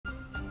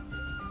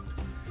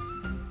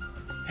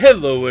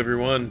Hello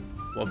everyone,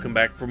 welcome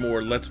back for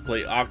more Let's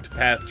Play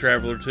Octopath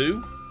Traveler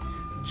 2.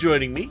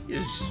 Joining me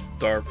is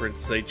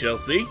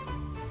StarPrincessHLC.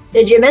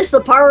 Did you miss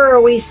the part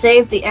where we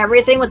saved the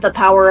everything with the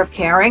power of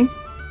caring?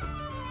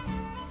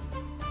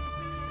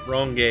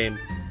 Wrong game.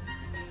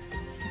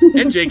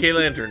 And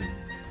JKLantern.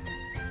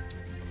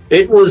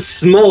 It was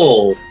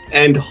small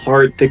and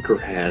hard to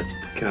grasp.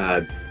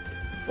 God.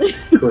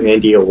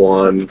 Grandia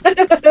won.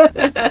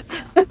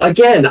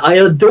 Again, I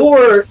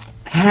adore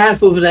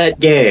half of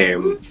that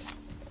game.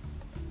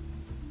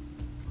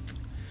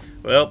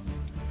 Well,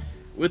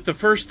 with the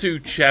first two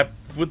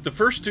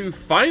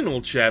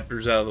final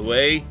chapters out of the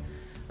way,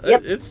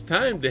 Yep. It's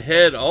time to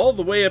head all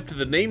the way up to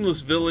the Nameless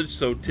Village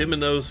so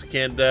Temenos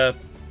can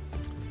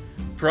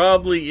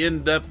probably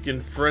end up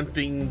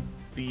confronting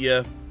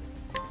the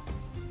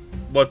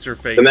what's her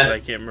face that I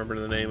can't remember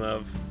the name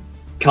of.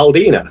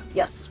 Kaldena.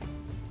 Yes.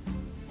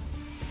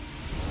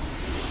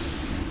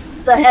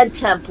 The head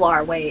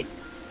Templar, wait.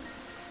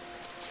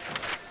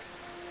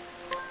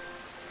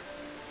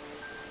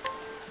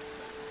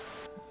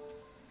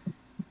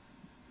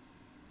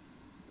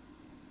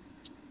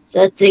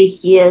 "30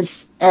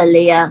 years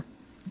earlier."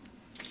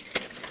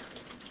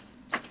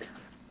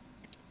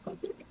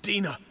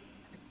 Dina.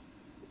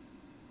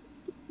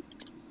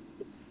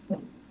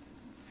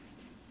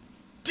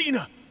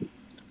 Dina.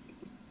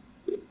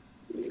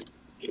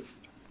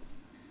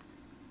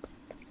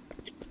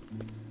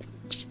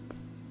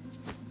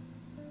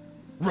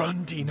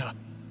 Run, Dina.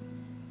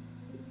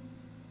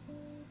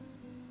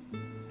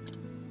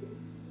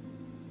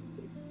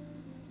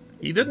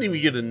 He doesn't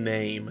even get a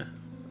name.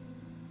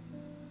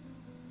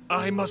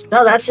 I must.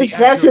 No, that's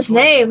his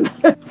name.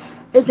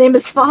 His name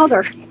is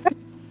Father.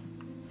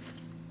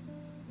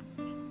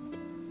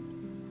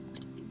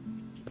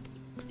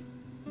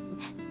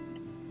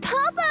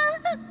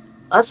 Papa!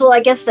 Also, I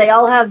guess they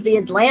all have the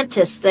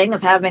Atlantis thing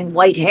of having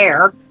white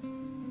hair.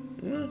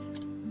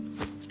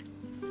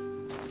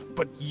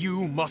 But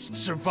you must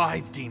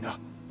survive, Dina.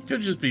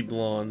 Could just be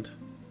blonde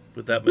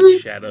with that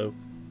much shadow.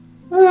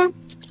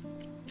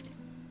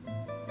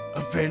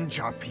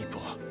 Avenge our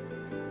people.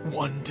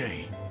 One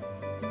day.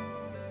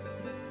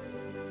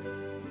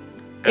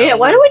 Yeah,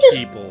 why don't we just...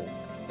 People.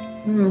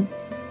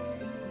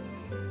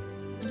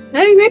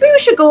 Hey, maybe we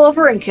should go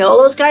over and kill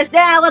those guys.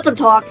 Nah, let them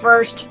talk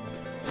first.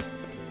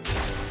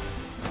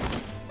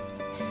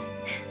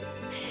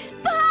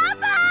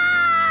 Papa!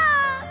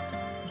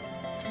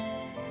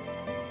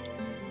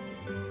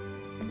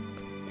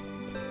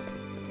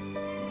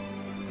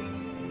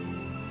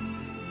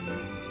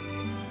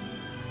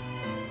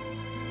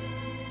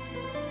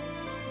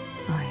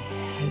 I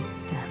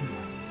hate them.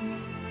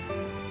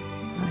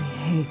 I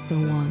hate the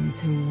ones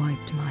who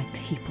wiped my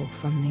people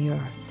from the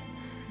earth.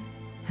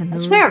 And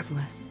That's the fair.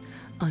 ruthless,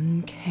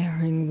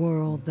 uncaring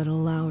world that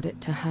allowed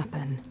it to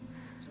happen.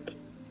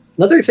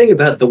 Another thing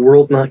about the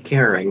world not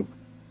caring.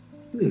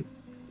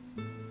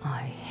 I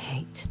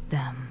hate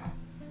them.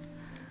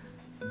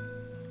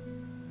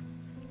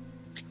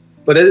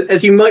 But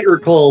as you might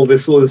recall,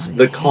 this was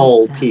the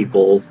Call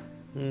people.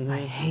 I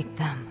hate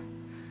them.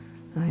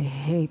 I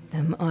hate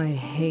them. I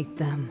hate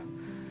them.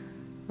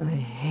 I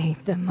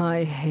hate them.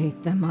 I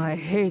hate them. I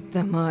hate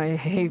them. I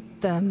hate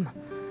them.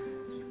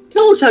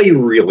 Tell us how you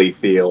really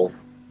feel.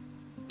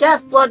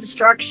 Death, blood,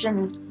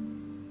 destruction.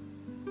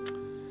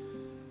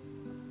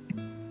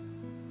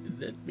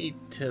 Let me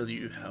tell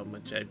you how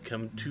much I've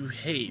come to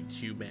hate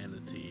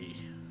humanity.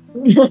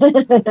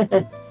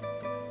 And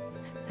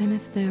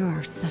if there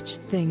are such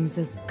things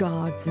as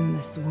gods in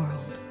this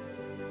world,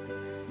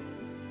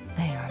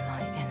 they are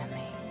my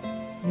enemy.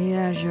 The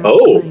azure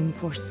flame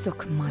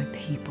forsook my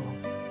people.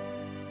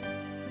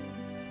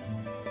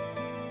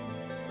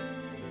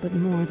 But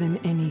more than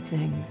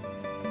anything,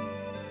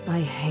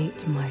 I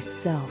hate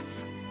myself,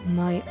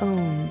 my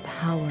own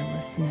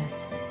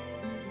powerlessness.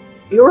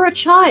 You're a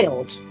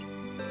child.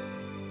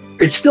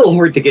 It's still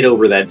hard to get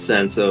over that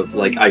sense of,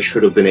 like, I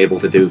should have been able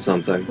to do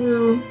something.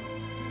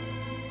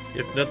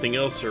 If nothing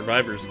else,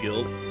 survivor's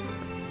guilt.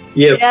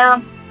 Yep.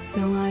 Yeah.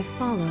 So I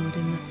followed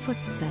in the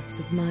footsteps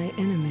of my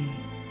enemy,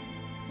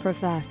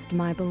 professed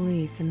my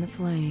belief in the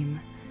flame,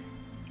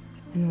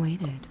 and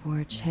waited for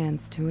a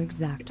chance to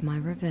exact my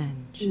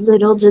revenge.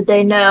 Little did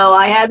they know,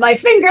 I had my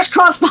fingers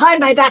crossed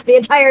behind my back the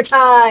entire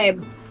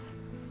time.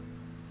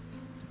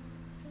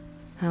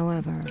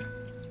 However,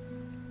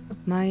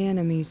 my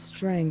enemy's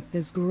strength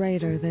is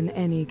greater than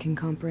any can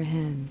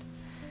comprehend.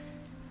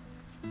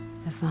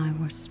 If I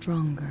were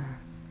stronger...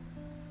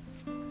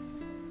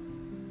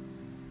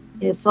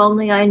 If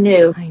only I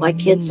knew. I My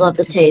kids need love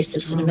the to be taste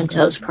of Cinnamon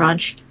stronger. Toast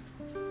Crunch.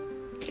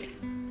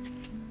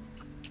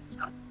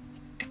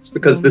 It's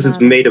because this is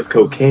made of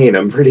cocaine,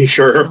 I'm pretty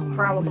sure. Power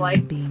Probably.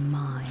 will be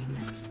mine,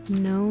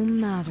 no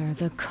matter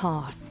the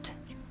cost.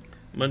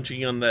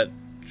 Munching on that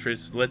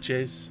tres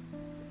leches.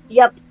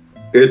 Yep.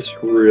 It's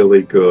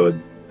really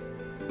good.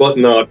 But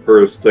not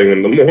first thing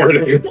in the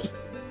morning.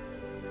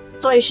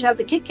 So you should have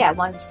the Kit Kat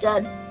one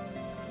instead.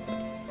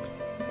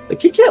 The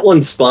Kit Kat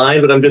one's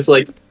fine, but I'm just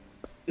like...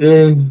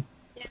 To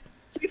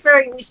be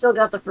fair, we still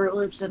got the Fruit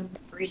Loops and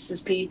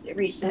Reese's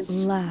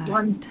At one.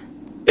 last.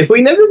 If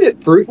we never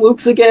get Fruit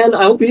Loops again,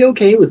 I'll be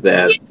okay with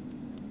that.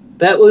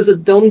 That was a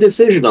dumb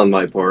decision on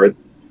my part.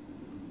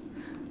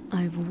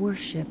 I've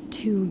worshipped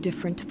 2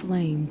 different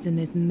flames in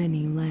as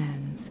many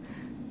lands.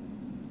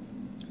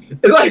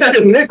 If I had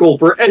a nickel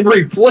for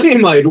every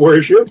flame I'd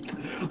worshipped,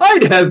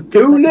 I'd have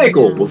 2 But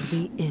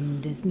nickels. now the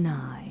end is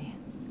nigh.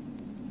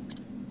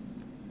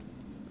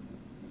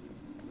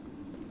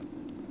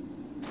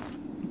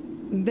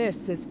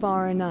 This is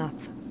far enough.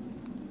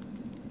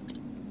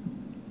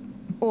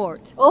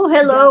 Ort. Oh,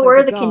 hello, gather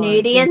we're the gods and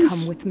Canadians.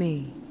 come with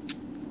me.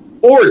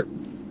 Or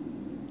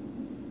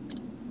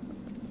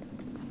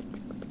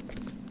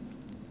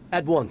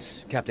At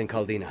once, Captain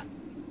Kaldena.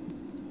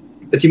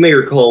 as you may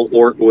recall,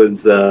 Ort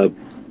was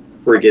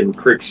friggin'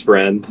 Crick's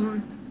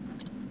friend.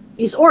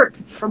 He's Ort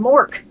from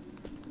Orc.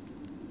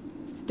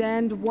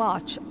 Stand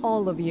watch,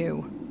 all of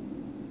you.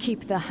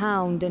 Keep the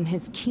hound and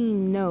his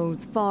keen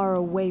nose far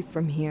away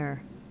from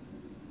here.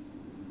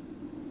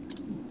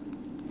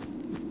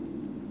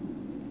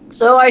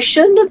 So I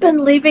shouldn't have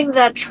been leaving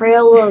that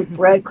trail of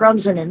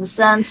breadcrumbs and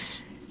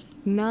incense.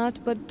 Naught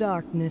but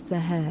darkness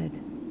ahead.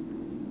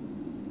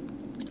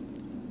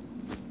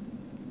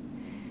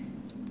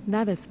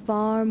 That is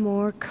far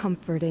more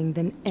comforting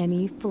than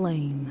any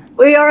flame.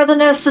 We are the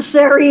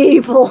necessary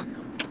evil.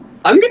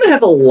 I'm gonna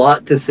have a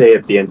lot to say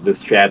at the end of this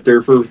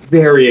chapter for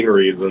varying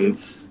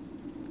reasons.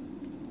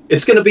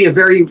 It's gonna be a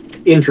very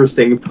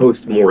interesting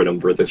post-mortem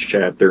for this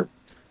chapter.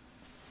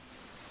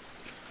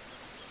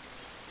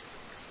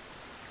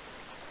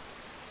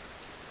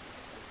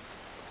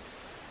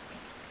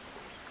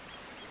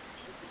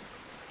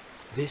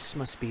 This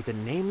must be the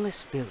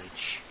Nameless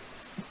Village.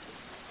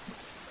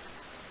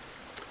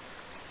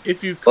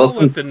 If you call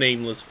Welcome. it the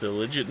Nameless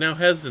Village, it now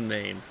has a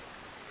name.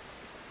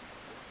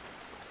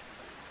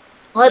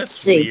 Let's That's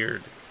see.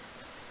 weird.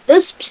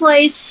 This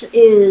place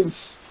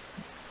is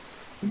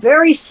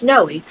very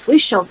snowy. We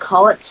shall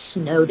call it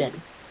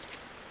Snowden.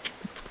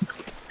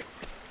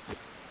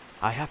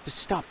 I have to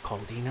stop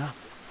Kaldena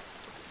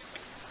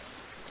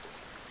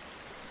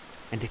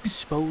and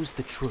expose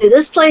the truth. See,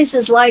 this place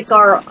is like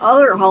our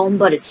other home,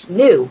 but it's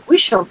new. We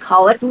shall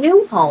call it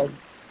New Home.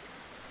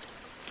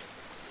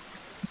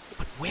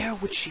 But where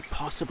would she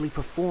possibly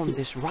perform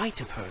this rite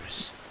of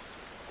hers?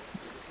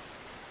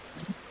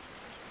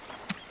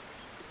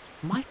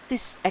 Might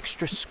this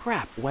extra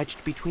scrap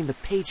wedged between the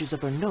pages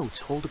of her notes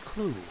hold a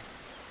clue?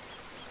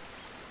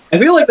 I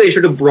feel like they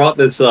should have brought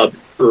this up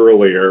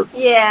earlier.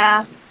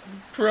 Yeah.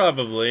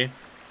 Probably.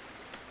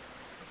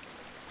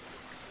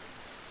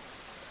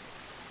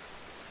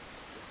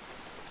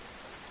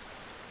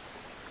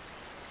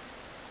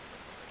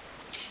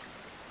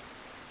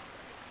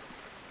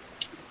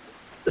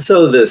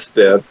 So this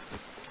bit.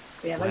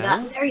 We haven't Well,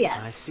 gotten there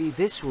yet. I see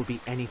this will be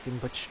anything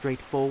but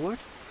straightforward.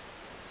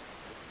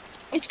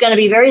 It's going to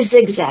be very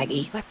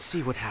zigzaggy. Let's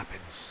see what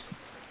happens.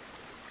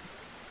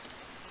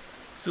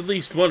 There's at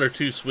least 1 or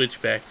 2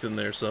 switchbacks in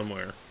there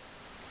somewhere.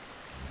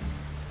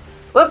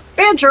 Whoop,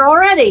 banter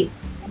already!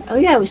 Oh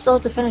yeah, we still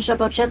have to finish up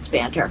Ochet's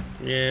banter.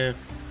 Yeah.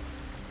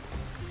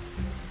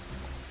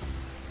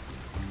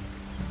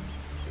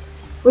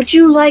 Would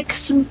you like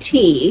some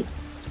tea?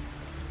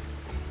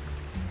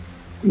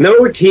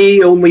 No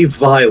tea, only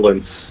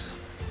violence.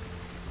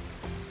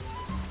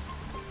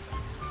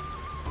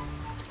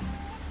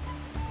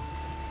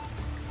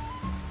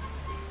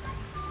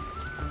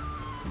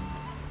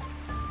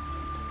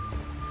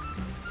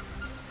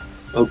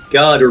 Oh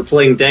god, we're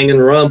playing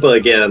Danganronpa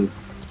again.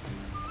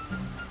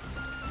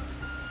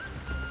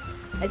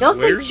 I don't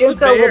Where's think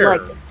the Junko would bear?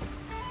 like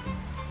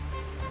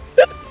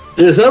it.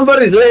 Did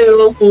somebody say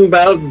something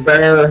about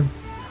bear?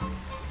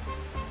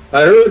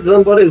 I heard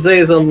somebody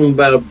say something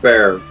about a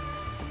bear.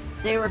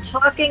 They were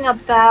talking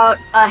about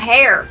a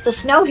hare. The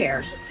snow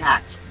hares, in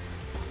fact.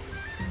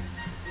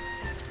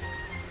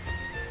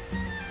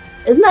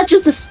 Isn't that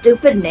just a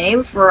stupid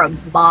name for a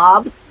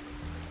mob?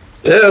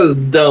 That's a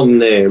dumb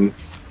name.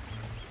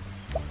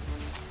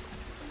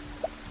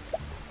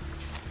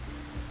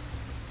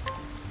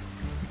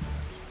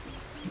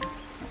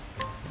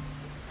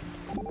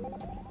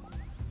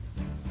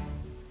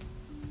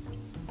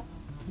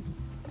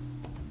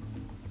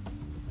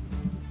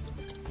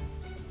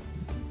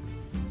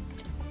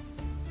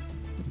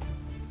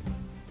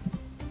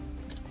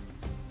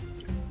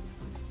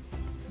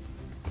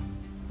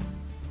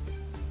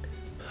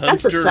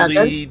 That's a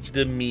Hunterly sentence.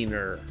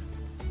 demeanor.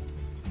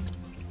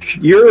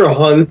 You're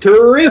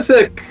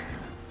hunterific.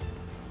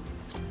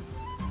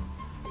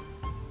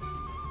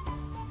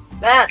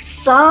 That's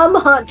some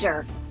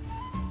hunter.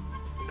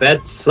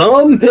 That's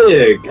some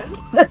pig.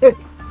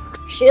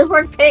 She is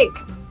wearing pink.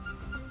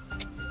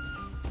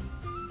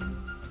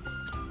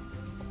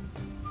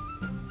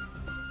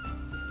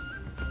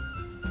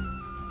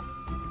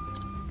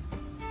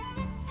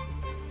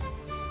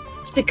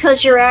 It's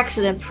because you're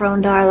accident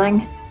prone,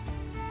 darling.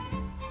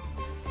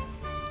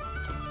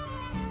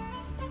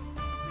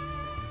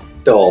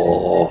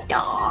 Aw.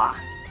 Aw.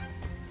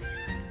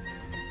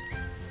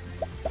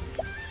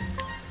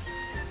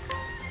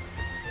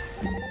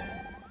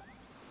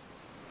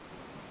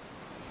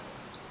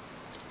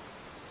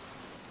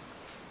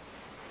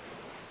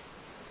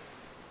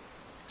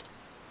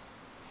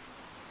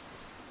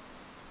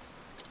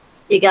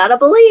 You gotta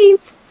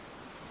believe.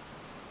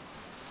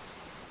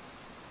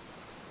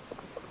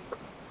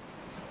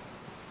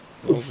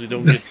 As long as we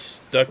don't get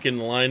stuck in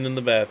line in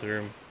the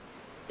bathroom.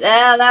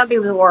 Yeah, that'd be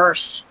the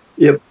worst.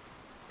 Yep.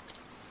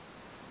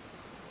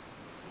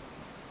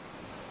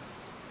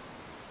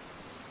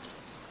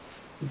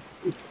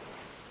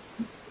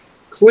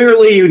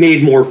 Clearly you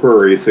need more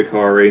furries,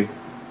 Hikari.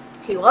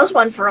 He was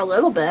one for a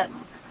little bit.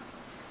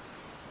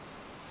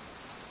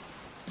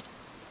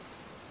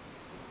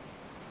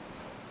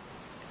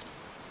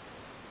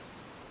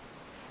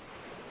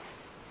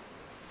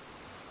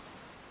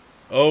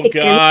 Oh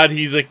God,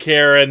 he's a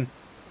Karen.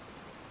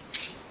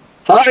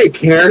 Hi,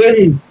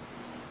 Karen!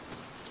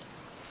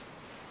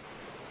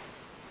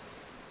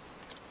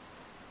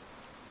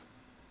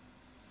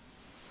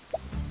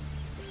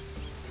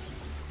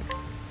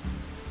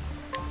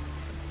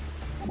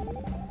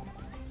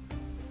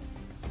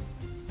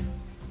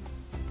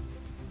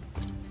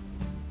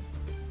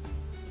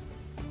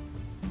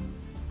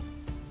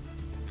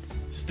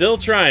 Still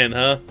trying,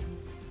 huh?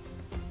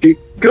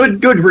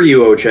 Good for you,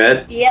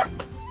 Ochad. Yep.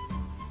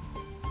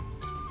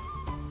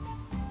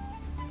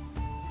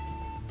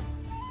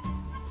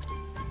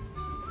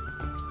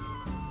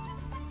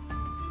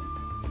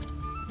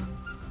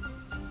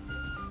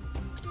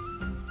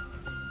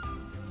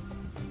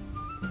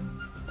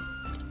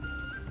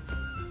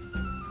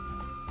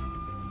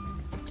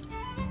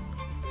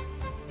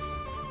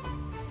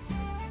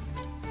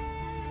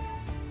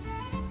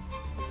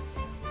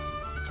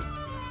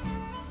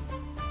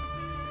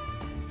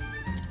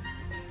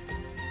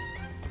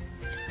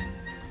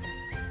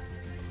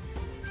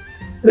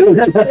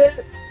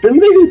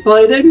 Shouldn't they be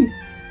fighting?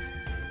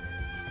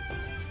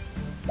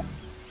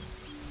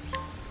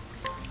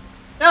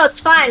 No, it's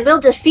fine. We'll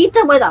defeat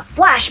them with a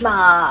flash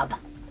mob.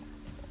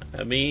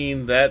 I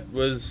mean, that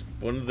was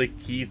one of the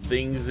key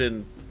things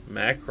in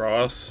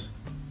Macross.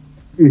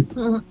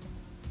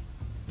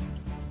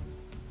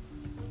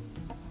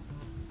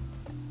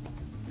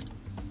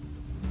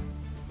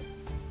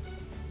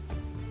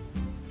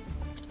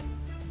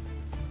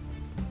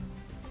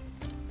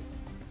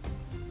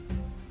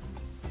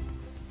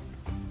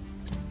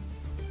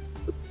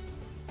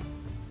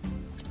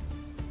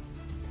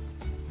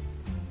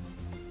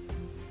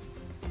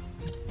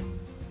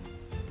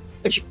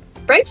 Which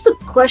begs the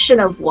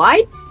question of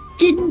why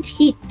didn't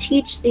he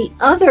teach the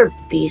other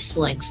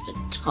beastlings to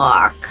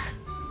talk?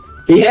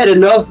 He had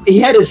enough. He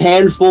had his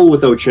hands full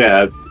with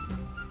Ochad.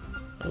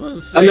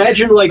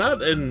 Imagine, like,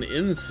 not an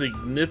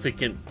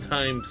insignificant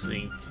time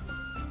sink.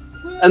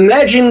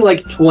 Imagine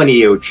like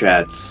 20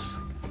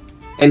 Ochads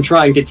and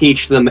trying to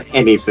teach them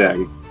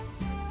anything.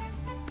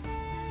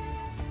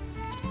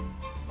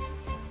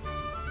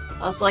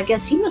 Also, I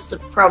guess he must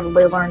have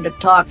probably learned to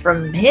talk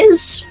from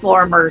his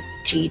former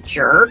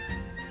teacher.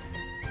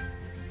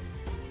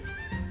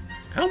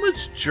 How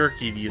much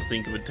jerky do you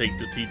think it would take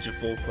to teach a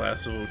full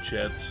class of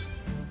Ochads?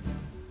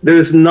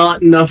 There's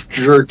not enough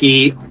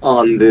jerky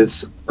on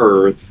this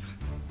Earth.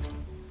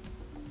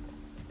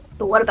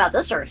 But what about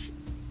this Earth?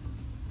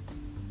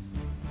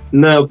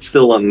 No,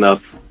 still not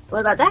enough.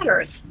 What about that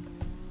Earth?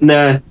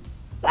 Nah.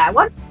 That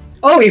one?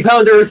 Oh, you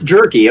found Earth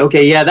jerky.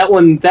 Okay, yeah, that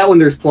one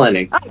there's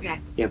plenty. Okay.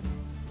 Yep.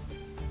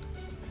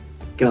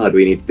 God,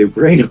 we need to do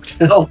Brain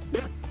Hotel.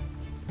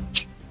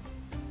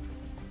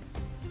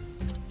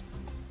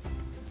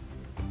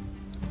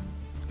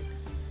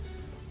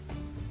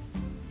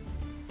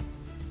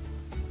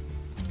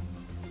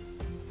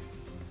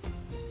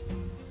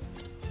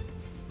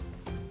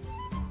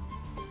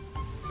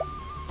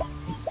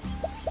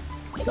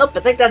 Nope, I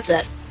think that's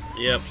it.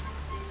 Yep.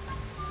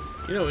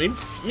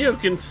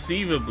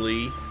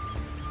 Conceivably,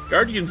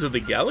 Guardians of the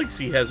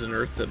Galaxy has an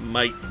Earth that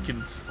might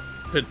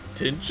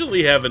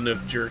potentially have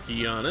enough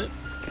jerky on it.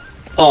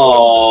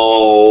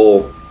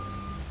 Oh.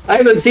 I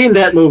haven't seen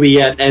that movie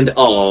yet, and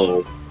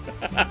oh.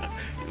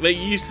 But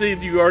you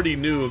said you already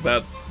knew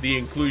about the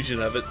inclusion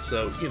of it,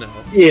 so, you know.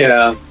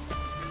 Yeah.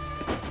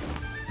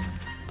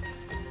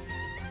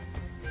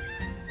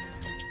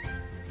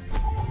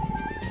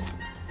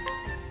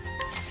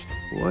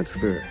 What's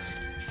this?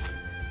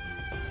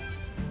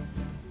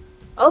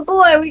 Oh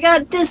boy, we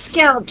got a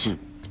discount.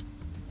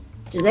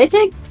 Do they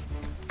take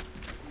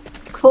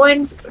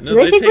coin? No,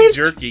 they take leaves?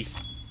 jerky.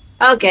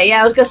 Okay,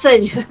 yeah, I was gonna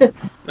say.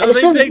 No,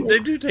 they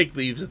do take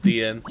leaves at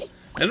the end.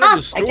 I know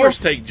the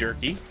stores take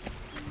jerky.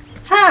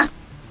 Huh.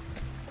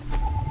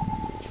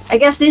 I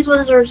guess these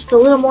ones are just a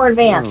little more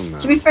advanced. Oh,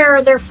 no. To be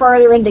fair, they're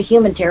farther into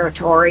human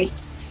territory.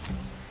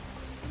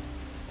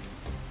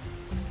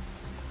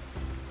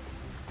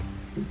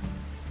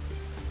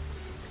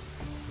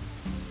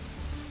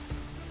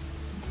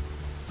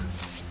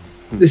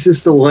 This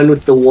is the one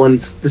with the one.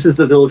 This is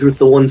the village with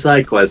the one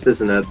side quest,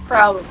 isn't it?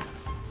 Probably.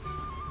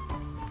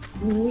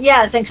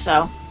 Yeah, I think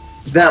so.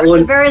 That At one.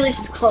 the very least,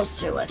 it's close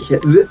to it. Yeah,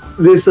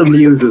 this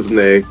amuses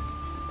me.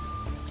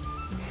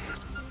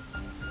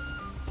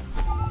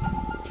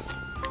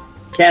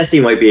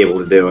 Cassie might be able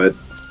to do it.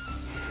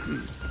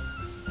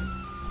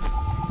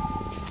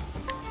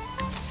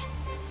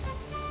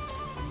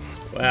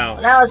 Wow.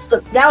 Now it's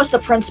the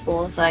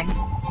principal thing.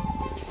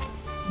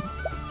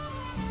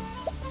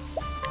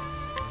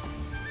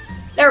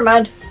 Never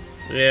mind.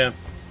 Yeah.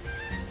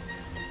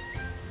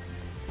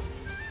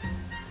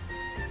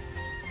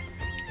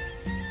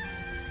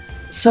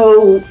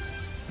 So,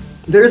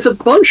 there's a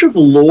bunch of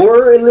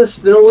lore in this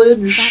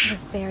village. That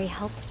was very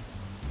helpful.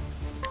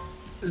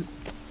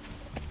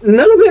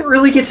 None of it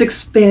really gets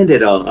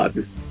expanded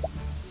on.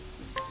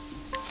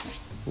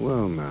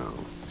 Well, now.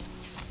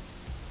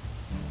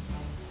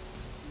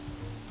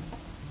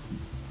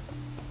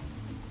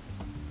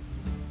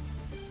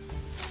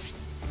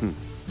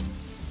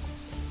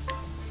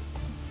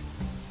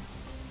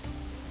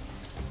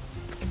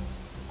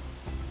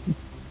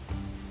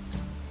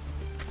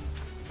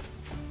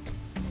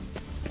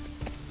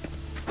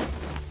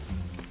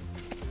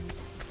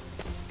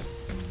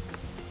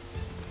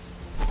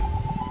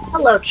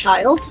 Hello,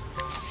 child.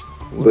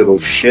 Little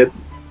shit.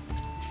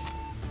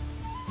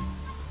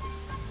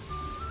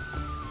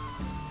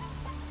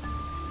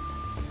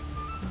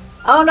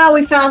 Oh no,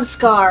 we found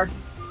Scar.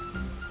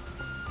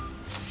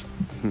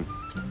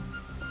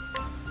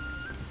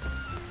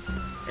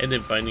 And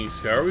in finding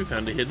Scar, we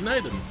found a hidden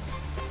item.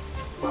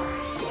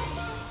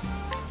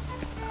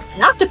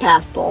 An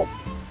Octopath bolt.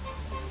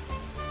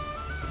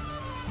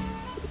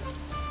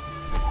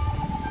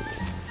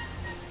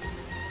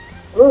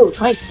 Ooh,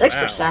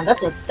 26%. Wow.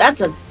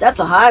 That's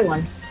a high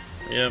one.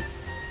 Yep.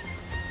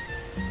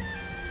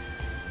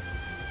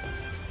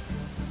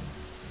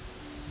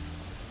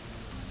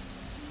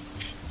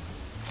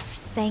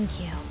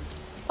 Thank you.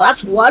 Well,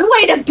 that's one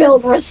way to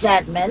build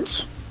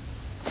resentment.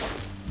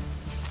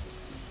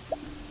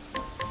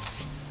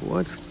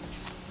 What's...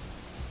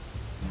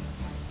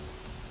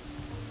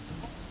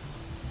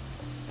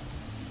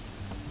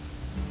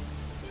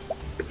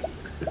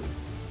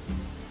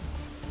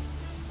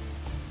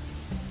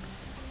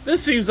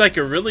 This seems like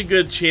a really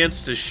good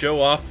chance to show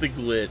off the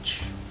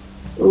glitch.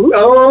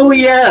 Oh,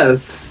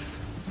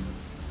 yes!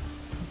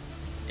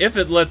 If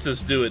it lets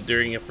us do it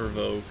during a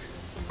provoke.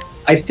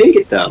 I think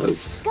it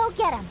does. Go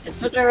get him.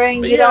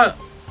 Considering But you yeah,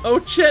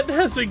 don't... Ochette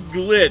has a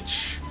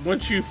glitch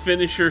once you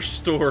finish her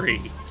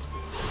story.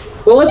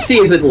 Well, let's see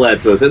if it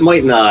lets us. It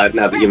might not,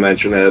 now that you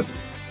mention it.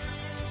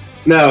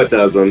 No, it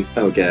doesn't.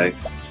 Okay.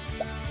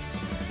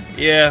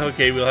 Yeah,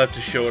 okay, we'll have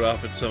to show it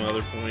off at some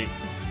other point.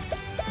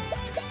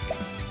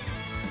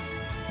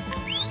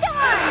 Come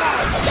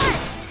on, then.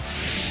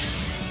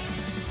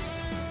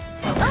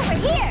 Over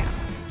here.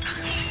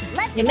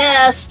 Let's You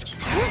missed.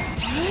 Come on,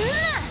 then.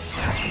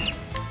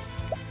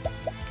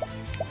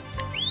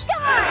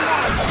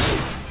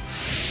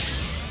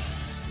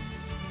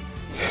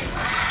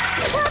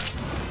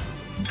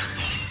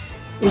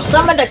 You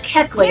summoned a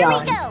Here we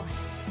Kecleon. go.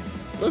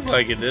 Looked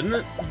like it, didn't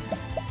it?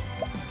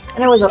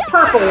 And it was a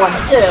purple one,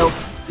 too.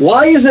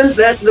 Why isn't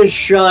that the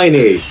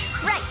shiny?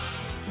 Right.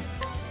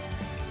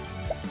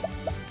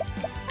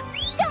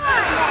 Come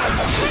on,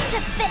 then.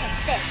 Just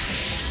finish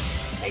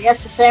this. I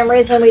guess the same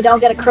reason we don't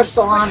get a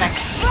Crystal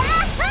Onyx.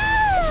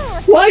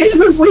 Wahoo! Why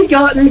haven't we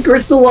gotten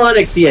Crystal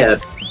Onyx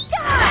yet? Come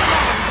on,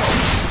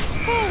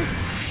 then.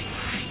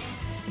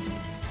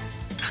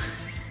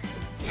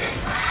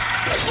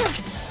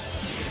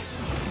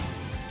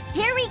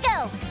 Here we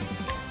go.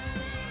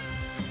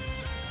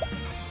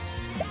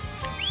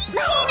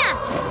 Mahina!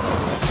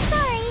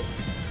 Sorry.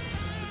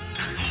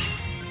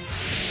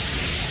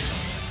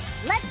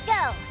 Let's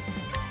go.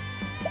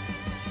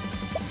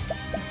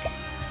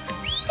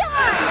 Come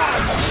on,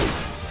 then.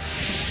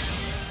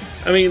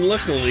 I mean,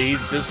 luckily,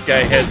 this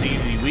guy has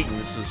easy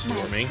weaknesses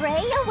for me.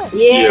 Pray away.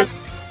 Yeah.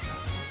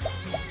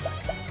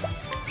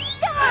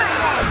 Come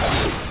on,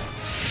 then.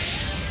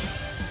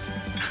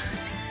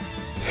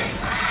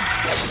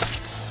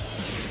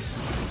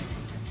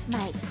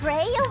 My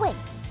prey awaits.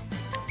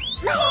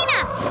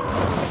 Mahina!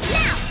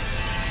 Now!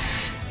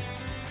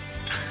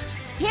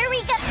 Here we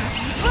go!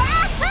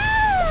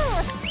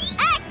 Wahoo!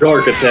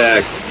 Dark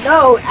attack.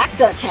 No,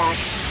 Acta attack.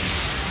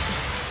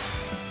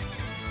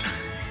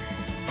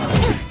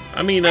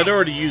 I mean, I'd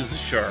already used the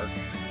shark.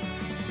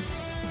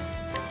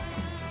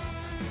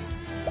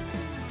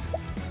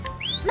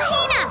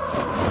 Mahina!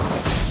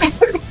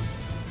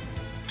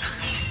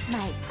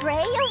 My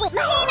prey awaits.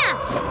 Mahina!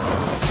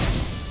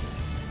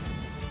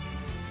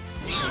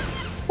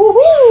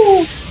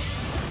 Woohoo!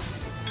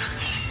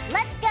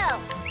 Let's go!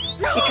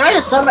 You tried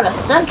to summon a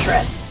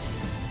Sentret.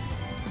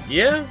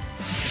 Yeah?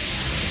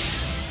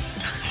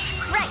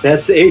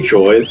 That's a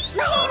choice.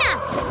 Mahina!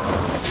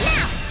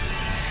 Now!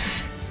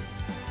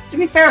 To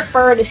be fair,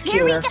 Bird is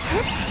Here we cuter. go!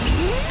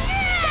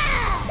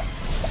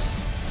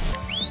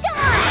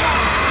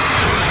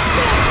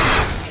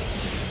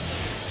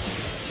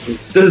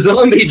 The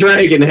zombie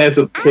dragon has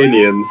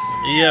opinions.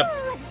 Yep.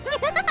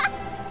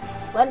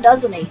 When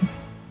doesn't he?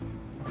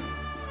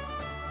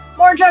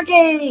 More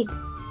junkie!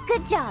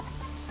 Good job.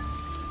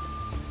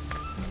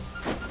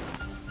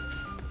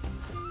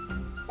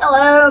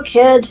 Hello,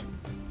 kid.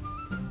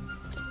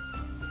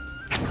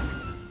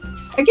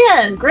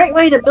 Again, great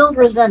way to build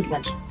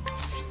resentment.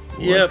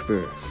 Yep. What's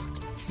this?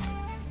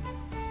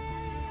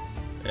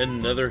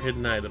 Another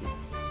hidden item.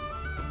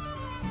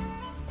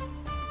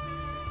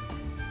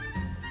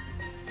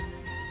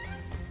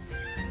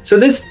 So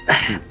there's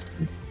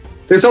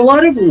a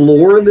lot of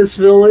lore in this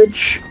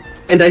village,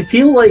 and I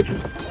feel like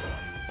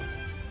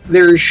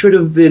there should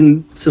have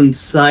been some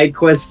side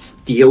quests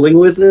dealing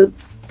with it.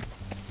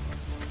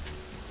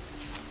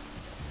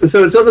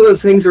 So it's one of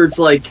those things where it's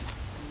like,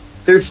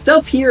 there's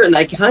stuff here, and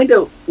I kind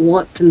of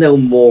want to know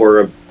more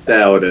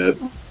about it.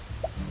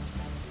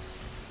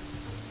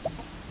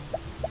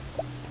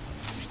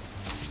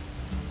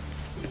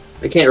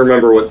 I can't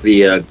remember what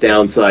the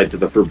downside to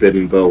the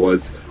Forbidden Bow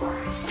was.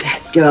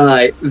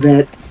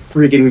 That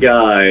friggin'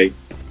 guy.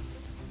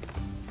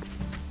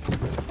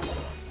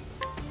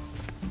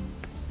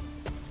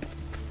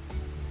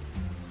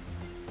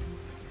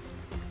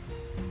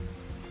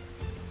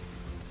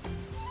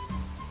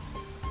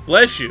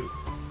 Bless you.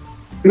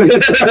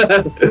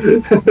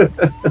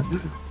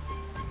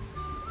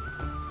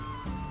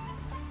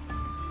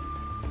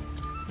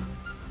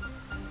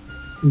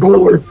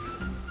 Ghormf.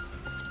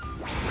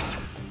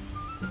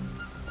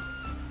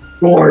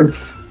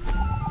 Ghormf.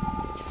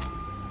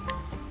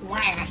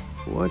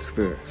 What's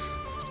this?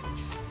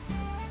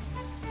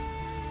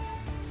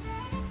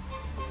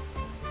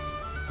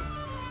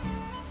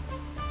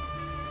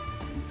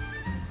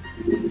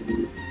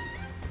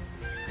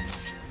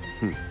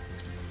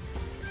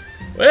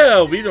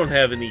 Well, we don't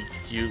have any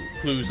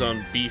clues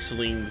on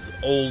Beasling's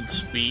old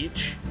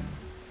speech.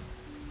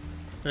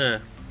 Huh.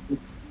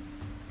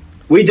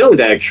 We don't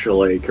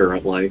actually,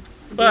 currently.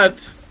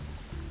 But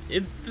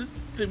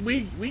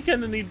we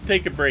kind of need to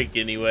take a break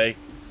anyway.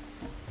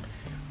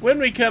 When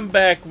we come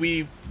back,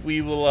 we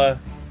will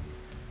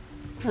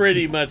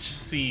pretty much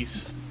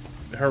cease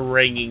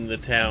haranguing the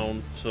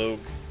town, so,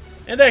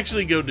 and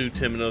actually go do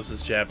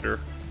Temenos' chapter.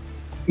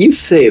 You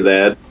say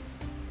that.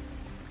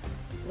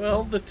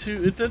 Well,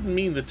 it doesn't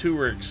mean the two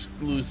are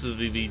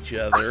exclusive of each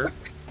other.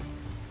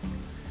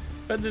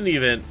 But in any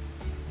event,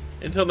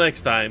 until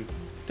next time,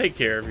 take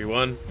care,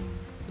 everyone.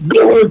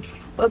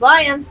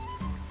 Bye-bye.